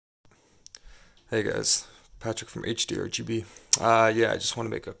Hey guys, Patrick from hdRGB. Yeah, I just want to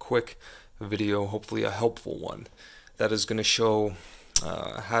make a quick video, hopefully a helpful one, that is going to show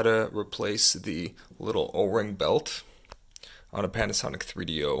how to replace the little O-ring belt on a Panasonic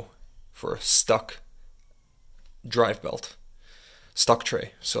 3DO for a stuck drive belt, stuck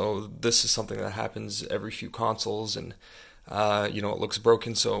tray. So this is something that happens every few consoles, and it looks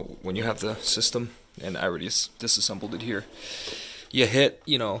broken. So when you have the system, and I already disassembled it here, you hit,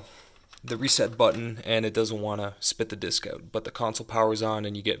 the reset button and it doesn't want to spit the disc out, but the console powers on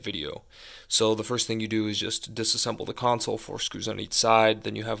and you get video. So the first thing you do is just disassemble the console, 4 screws on each side,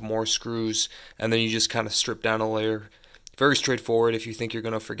 then you have more screws, and then you just kind of strip down a layer. Very straightforward. If you think you're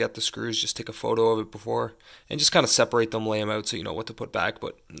going to forget the screws, just take a photo of it before and just kind of separate them, lay them out so you know what to put back.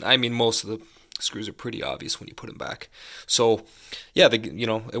 But I mean, most of the screws are pretty obvious when you put them back. So yeah,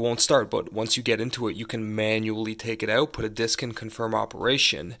 it won't start, but once you get into it, you can manually take it out, put a disc in, confirm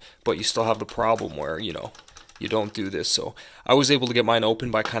operation, but you still have the problem where, you don't do this. So I was able to get mine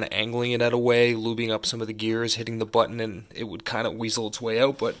open by kind of angling it out of the way, lubing up some of the gears, hitting the button, and it would kind of weasel its way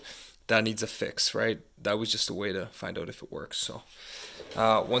out, but that needs a fix, right? That was just a way to find out if it works. So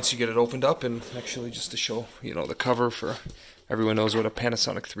once you get it opened up, and actually just to show, the cover, for everyone knows what a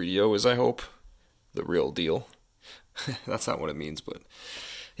Panasonic 3DO is, I hope. The real deal. That's not what it means, but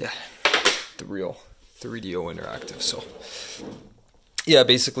yeah, the real 3DO interactive. So yeah,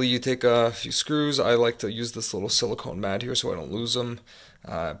 basically you take a few screws. I like to use this little silicone mat here so I don't lose them.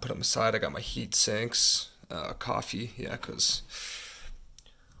 Put them aside. I got my heat sinks, coffee, yeah, because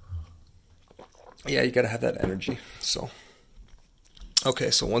yeah, you gotta have that energy. So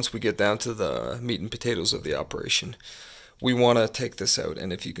okay, so once we get down to the meat and potatoes of the operation, we want to take this out,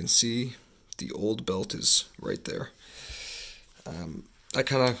 and if you can see, the old belt is right there. I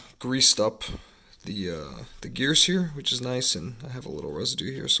kind of greased up the gears here, which is nice, and I have a little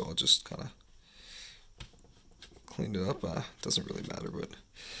residue here, so I'll just kind of clean it up. Doesn't really matter, but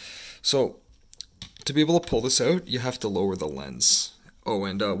so to be able to pull this out, you have to lower the lens. Oh,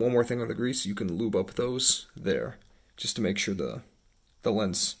 and one more thing on the grease, you can lube up those there, just to make sure the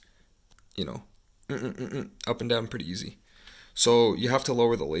lens, up and down pretty easy. So you have to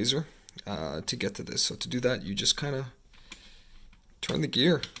lower the laser to get to this. So to do that, you just kind of turn the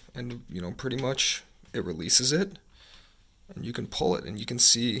gear, and pretty much it releases it, and you can pull it, and you can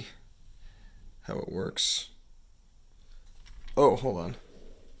see how it works. Oh, hold on.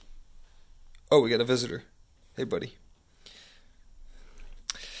 Oh, we got a visitor. Hey, buddy.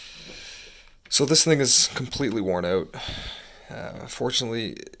 So this thing is completely worn out.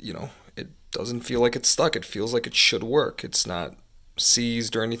 Fortunately, it doesn't feel like it's stuck. It feels like it should work. It's not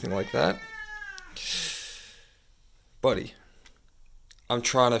seized or anything like that. Buddy, I'm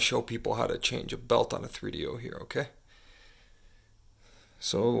trying to show people how to change a belt on a 3DO here, okay?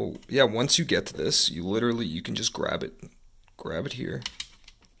 So yeah, once you get to this, you can just grab it here,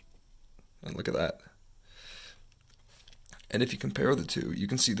 and look at that. And if you compare the two, you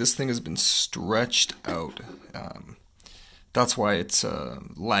can see this thing has been stretched out. That's why it's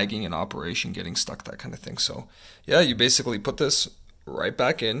lagging in operation, getting stuck, that kind of thing. So yeah, you basically put this right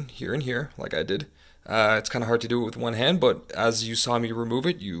back in here and here, like I did. It's kind of hard to do it with one hand, but as you saw me remove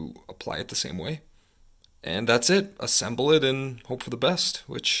it, you apply it the same way. And that's it. Assemble it and hope for the best,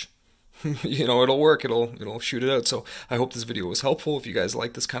 which, it'll work. It'll shoot it out. So I hope this video was helpful. If you guys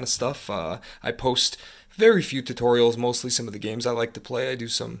like this kind of stuff, I post very few tutorials, mostly some of the games I like to play. I do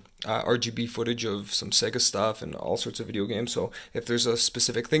some RGB footage of some Sega stuff and all sorts of video games. So if there's a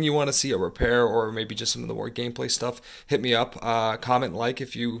specific thing you want to see, a repair, or maybe just some of the more gameplay stuff, hit me up. Comment, like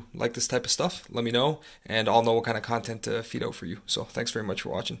if you like this type of stuff. Let me know, and I'll know what kind of content to feed out for you. So thanks very much for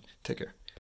watching. Take care.